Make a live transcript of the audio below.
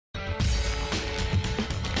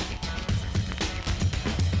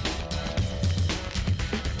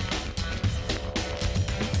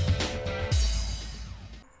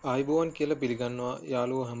ආයිබෝවන් කියලා පිළිගන්නවා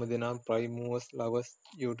යාළුවෝ හැමදෙනාම ප්‍රයිම් මූවර්ස් ලවර්ස්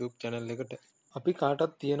YouTube channel එකට. අපි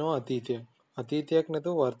කාටත් තියෙනවා අතීතයක්. අතීතයක්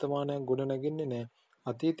නැතුව වර්තමානයක් ගොඩ නැගින්නේ නැහැ.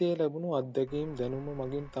 අතීතයේ ලැබුණු අත්දැකීම් දැනුම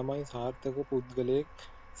මගින් තමයි සාර්ථක පුද්ගලයෙක්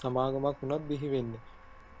සමාගමක් වුණත් බිහි වෙන්නේ.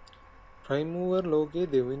 ප්‍රයිම් මූවර්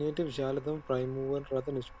ලෝකයේ දෙවෙනියට විශාලතම ප්‍රයිම් මූවර්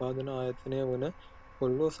රථ නිෂ්පාදන ආයතනය වන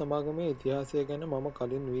වොල්වෝ සමාගමේ ඉතිහාසය ගැන මම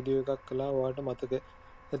කලින් වීඩියෝ එකක් කළා. ඔයාලට මතක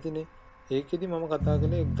ඇතිනේ. ඒකෙදි මම කතා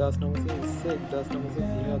කළේ 1920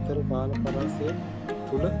 1930 අතර කාල පරාසය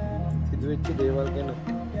තුල සිදුවෙච්ච දේවල් ගැන.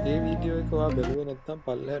 ඒ වීඩියෝ එක ඔයා බැලුවේ නැත්නම්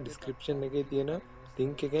පල්ලෙහා ඩිස්ක්‍රිප්ෂන් එකේ තියෙන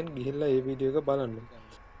ලින්ක් එකෙන් ගිහිල්ලා ඒ වීඩියෝ එක බලන්න.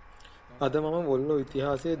 අද මම වොල්වෝ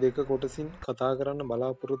ඉතිහාසයේ දෙක කොටසින් කතා කරන්න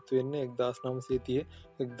බලාපොරොත්තු වෙන්නේ 1930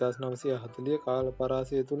 1940 කාල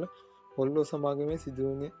පරාසය තුල වොල්වෝ සමාගමේ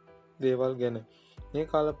සිදුවුණු දේවල් ගැන. මේ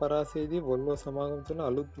කාල පරාසයේදී වොල්වෝ සමාගම තුළ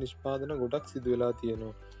අලුත් නිෂ්පාදන ගොඩක් සිදු වෙලා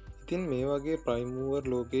තියෙනවා. ඉතින් මේ වගේ ප්‍රයිම් මූවර්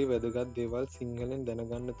ලෝකයේ වැදගත් දේවල් සිංහලෙන්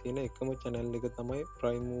දැනගන්න තියෙන එකම channel එක තමයි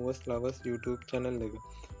ප්‍රයිම් මූවර්ස් ලවර්ස් YouTube channel එක.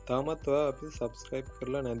 තාමත් ඔයා අපිව subscribe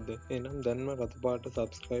කරලා නැද්ද? එහෙනම් දැන්ම රතු පාට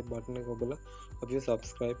subscribe button එක ඔබලා අපිව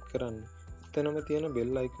subscribe කරන්න. එතනම තියෙන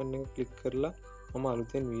bell icon එක click කරලා මම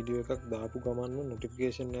අලුතෙන් වීඩියෝ එකක් දාපු ගමන්ම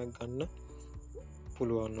notification එකක් ගන්න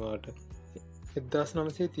පුළුවන් ඔයාට.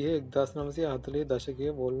 1930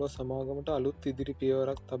 දශකයේ වොල්වෝ සමාගමට අලුත් ඉදිරි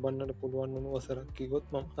පියවරක් තබන්නට පුළුවන් වුණු වසරක් කිව්වොත්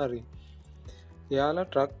මම හරි. එයාලා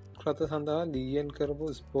ට්‍රක් රථ සඳහා ලීයෙන් කරපු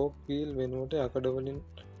ස්පෝක් වීල් වෙනුවට යකඩ වලින්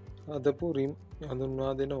හදපු රිම්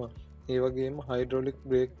හඳුන්වා දෙනවා. ඒ වගේම හයිඩ්‍රොලික්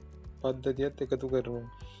බ්‍රේක් පද්ධතියත් එකතු කරනවා.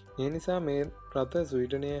 ඒ නිසා මේ රථ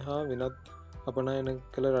ස්වීඩනයේ හා වෙනත් අපනයන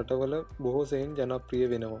කළ රටවල බොහෝ සෙයින් ජනප්‍රිය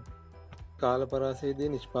වෙනවා. කාල පරාසයේදී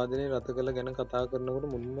නිෂ්පාදනයේ රථ කළ ගැන කතා කරනකොට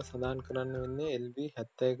මුලින්ම සඳහන් කරන්න වෙන්නේ LV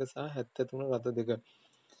 71 සහ 73 රථ දෙක.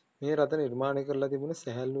 මේ රථ නිර්මාණය කරලා තිබුණේ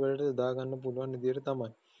සැහැල්ලු වලට යොදා ගන්න පුළුවන් විදිහට තමයි.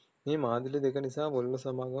 මේ මාදිලි දෙක නිසා වොල්වෝ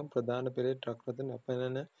සමාගම ප්‍රධාන පෙළේ ට්‍රක් රථ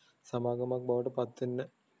නපනන සමාගමක් බවට පත්වෙන්න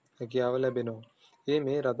හැකියාව ලැබෙනවා.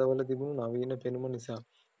 මේ රථවල තිබුණු නවීන පෙනුම නිසා.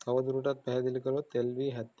 තවදුරටත් පැහැදිලි කළොත් LV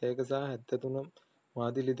 71 සහ 73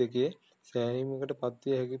 මාදිලි දෙකේ සෑහීමකට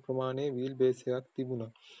පත්විය හැකි ප්‍රමාණයේ වීල් බේස් එකක්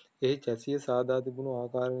තිබුණා. එහි චැසිය සාදා තිබුණු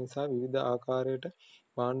ආකාරය නිසා විවිධ ආකාරයට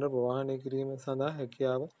භාණ්ඩ ප්‍රවාහනය කිරීම සඳහා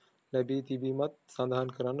හැකියාව ලැබී තිබීමත්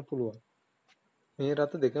සඳහන් කරන්න පුළුවන්. මේ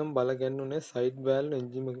රථ දෙකම බල ගැන්වුනේ සයිඩ් වැල්ව්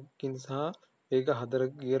එන්ජිමකින් සහ වේග 4ක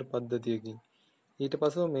ගියර් පද්ධතියකින්. ඊට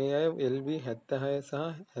පසුව මේ අය LV 76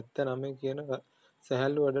 සහ 79 කියන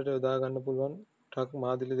සැහැල්ලු වැඩට යොදා ගන්න පුළුවන් ට්‍රක්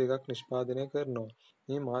මාදිලි දෙකක් නිෂ්පාදනය කරනවා.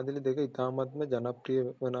 මේ මාදිලි දෙක ඉතාමත්ම ජනප්‍රිය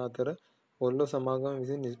වන අතර වොල්වෝ සමාගම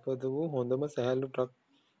විසින් නිෂ්පත වූ හොඳම සැහැල්ලු ට්‍රක්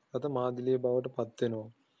රථ මාදිලිය බවට පත්වෙනවා.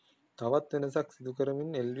 තවත් වෙනසක් සිදු කරමින්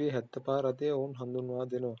LV 75 රථය ඔවුන් හඳුන්වා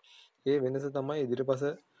දෙනවා. ඒ වෙනස තමයි ඉදිරිපස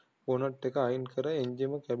බොනට් එක අයින් කර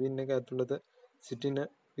එන්ජිම කැබින් එක ඇතුළත සිටින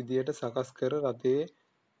විදියට සකස් කර රථයේ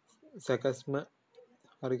සැකැස්ම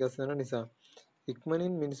හරිගස්වන නිසා.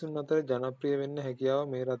 ඉක්මනින් මිනිසුන් අතර ජනප්‍රිය වෙන්න හැකියාව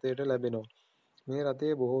මේ රථයට ලැබෙනවා. මේ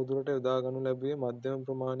රථයේ බොහෝ දුරට යොදා ගනු ලැබුවේ මධ්‍යම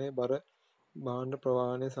ප්‍රමාණයේ බර භාණ්ඩ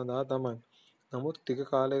ප්‍රවාහනය සඳහා තමයි. නමුත් ටික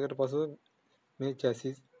කාලයකට පසුව මේ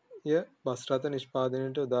චැසිය බස් රථ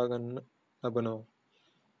නිෂ්පාදනයට යොදා ගන්න ලබනවා.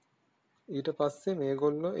 ඊට පස්සේ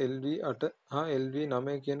මේගොල්ලෝ LV 8 හා LV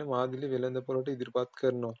 9 කියන මාදිලි වෙළඳපොළට ඉදිරිපත්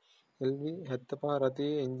කරනවා. LV 75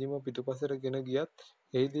 රථයේ එන්ජිම පිටුපසට ගෙන ගියත්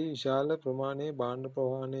එහිදී විශාල ප්‍රමාණයේ භාණ්ඩ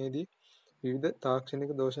ප්‍රවාහනයේදී විවිධ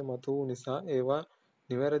තාක්ෂණික දෝෂ මතුවූ නිසා ඒවා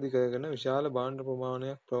නිවැරදි කරගෙන විශාල භාණ්ඩ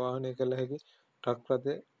ප්‍රමාණයක් ප්‍රවාහනය කළ හැකි ට්‍රක්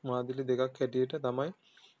රථ මාදිලි දෙකක් හැටියට තමයි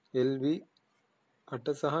LV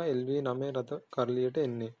 8 සහ LV 9 රථ කරලියට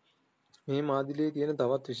එන්නේ. මේ මාදිලියේ තියෙන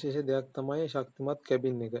තවත් විශේෂ දෙයක් තමයි ශක්තිමත්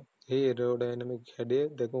කැබින් එක. එහි ඒරෝඩයිනමික් හැඩය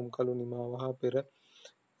දෙකුම් කළු නිමාව හා පෙර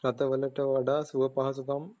රථවලට වඩා සුව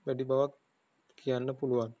පහසුකම් වැඩි බවක් කියන්න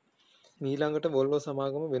පුළුවන්. ඊළඟට වොල්වෝ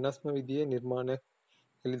සමාගම වෙනස්ම විදිහේ නිර්මාණයක්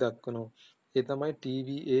එළි දක්වනවා. ඒ තමයි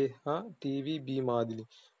TVA හා TVB මාදිලි.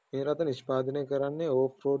 මේ රථ නිෂ්පාදනය කරන්නේ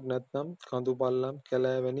ඕෆ් රෝඩ් නැත්නම් කඳු පල්ලම්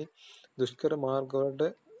කැලෑ වැනි දුෂ්කර මාර්ගවලට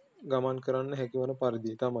ගමන් කරන්න හැකිවන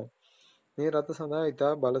පරිදි තමයි. මේ රථ සඳහා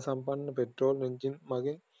ඉතා බල සම්පන්න පෙට්‍රෝල් එන්ජින්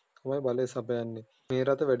මගින් තමයි බලය සපයන්නේ. මේ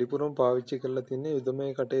රථ වැඩිපුරම පාවිච්චි කරලා තින්නේ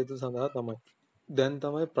යුදමය කටයුතු සඳහා තමයි. දැන්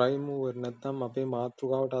තමයි ප්‍රයිම් මූවර් නැත්නම් අපේ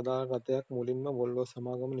මාතෘකාවට අදාළ රථයක් මුලින්ම වොල්වෝ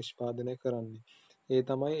සමාගම නිෂ්පාදනය කරන්නේ. ඒ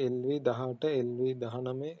තමයි LV 18, LV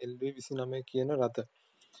 19, LV 29 කියන රථ.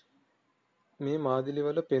 මේ මාදිලි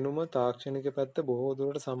වල පෙනුම තාක්ෂණික පැත්ත බොහෝ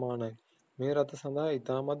දුරට සමානයි. මේ රථ සඳහා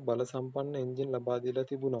ඉතාමත් බල සම්පන්න එන්ජින් ලබා දීලා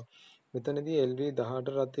තිබුණා. මෙතනදී LV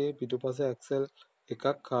 18 රථයේ පිටුපස ඇක්සල්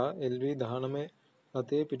එකක් හා LV 19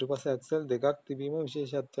 රථයේ පිටුපස ඇක්සල් දෙකක් තිබීම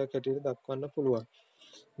විශේෂත්වයක් හැටියට දක්වන්න පුළුවන්.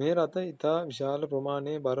 මේ රථ ඉතා විශාල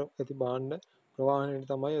ප්‍රමාණයේ බර ඇති භාණ්ඩ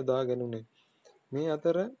ප්‍රවාහනයට තමයි යොදා ගැනුනේ. මේ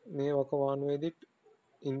අතර මේ වකවානුවේදී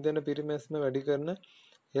ඉන්ධන පිරිමැස්ම වැඩි කරන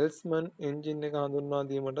හෙල්ස්මන් එන්ජින් එක හඳුන්වා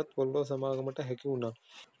දීමටත් වොල්වෝ සමාගමට හැකි වුණා.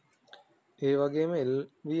 ඒ වගේම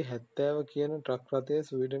LV70 කියන ට්‍රක් රථය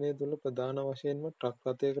ස්වීඩනය තුළ ප්‍රධාන වශයෙන්ම ට්‍රක්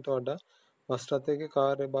රථයකට වඩා බස් රථයක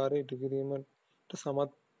කාර්යභාරය ඉටු කිරීමට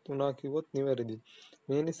සමත් වුණා කිව්වොත් නිවැරදියි.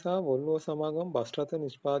 මේ නිසා වොල්වෝ සමාගම බස් රථ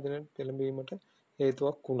නිෂ්පාදනයට පෙළඹීමට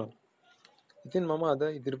හේතුවක් වුණා. ඉතින් මම අද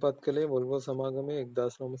ඉදිරිපත් කළේ වොල්වෝ සමාගමේ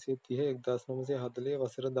 1930-1940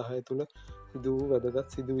 වසර 10 තුළ සිදු වූ වැදගත්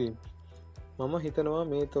සිදුවීම්. මම හිතනවා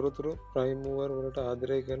මේ තොරතුරු ප්‍රයිම් මූවර් වලට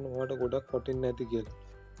ආදරය කරන ඔයාලට ගොඩක් වටින්න ඇති කියලා.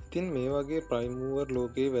 ඉතින් මේ වගේ ප්‍රයිම් මූවර්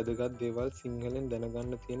ලෝකයේ වැදගත් දේවල් සිංහලෙන්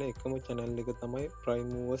දැනගන්න තියෙන එකම channel එක තමයි ප්‍රයිම්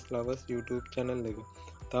මූවර්ස් ලවර්ස් YouTube channel එක.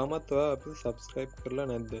 තාමත් ඔයා අපිව subscribe කරලා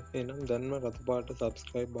නැද්ද? එහෙනම් දැන්ම රතු පාට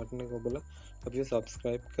subscribe button එක ඔබලා අපිව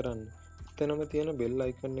subscribe කරන්න. එතනම තියෙන bell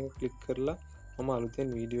icon එක click කරලා මම අලුතෙන්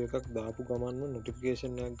වීඩියෝ එකක් දාපු ගමන්ම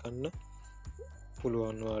notification එකක් ගන්න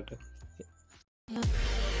පුළුවන් ඔයාට.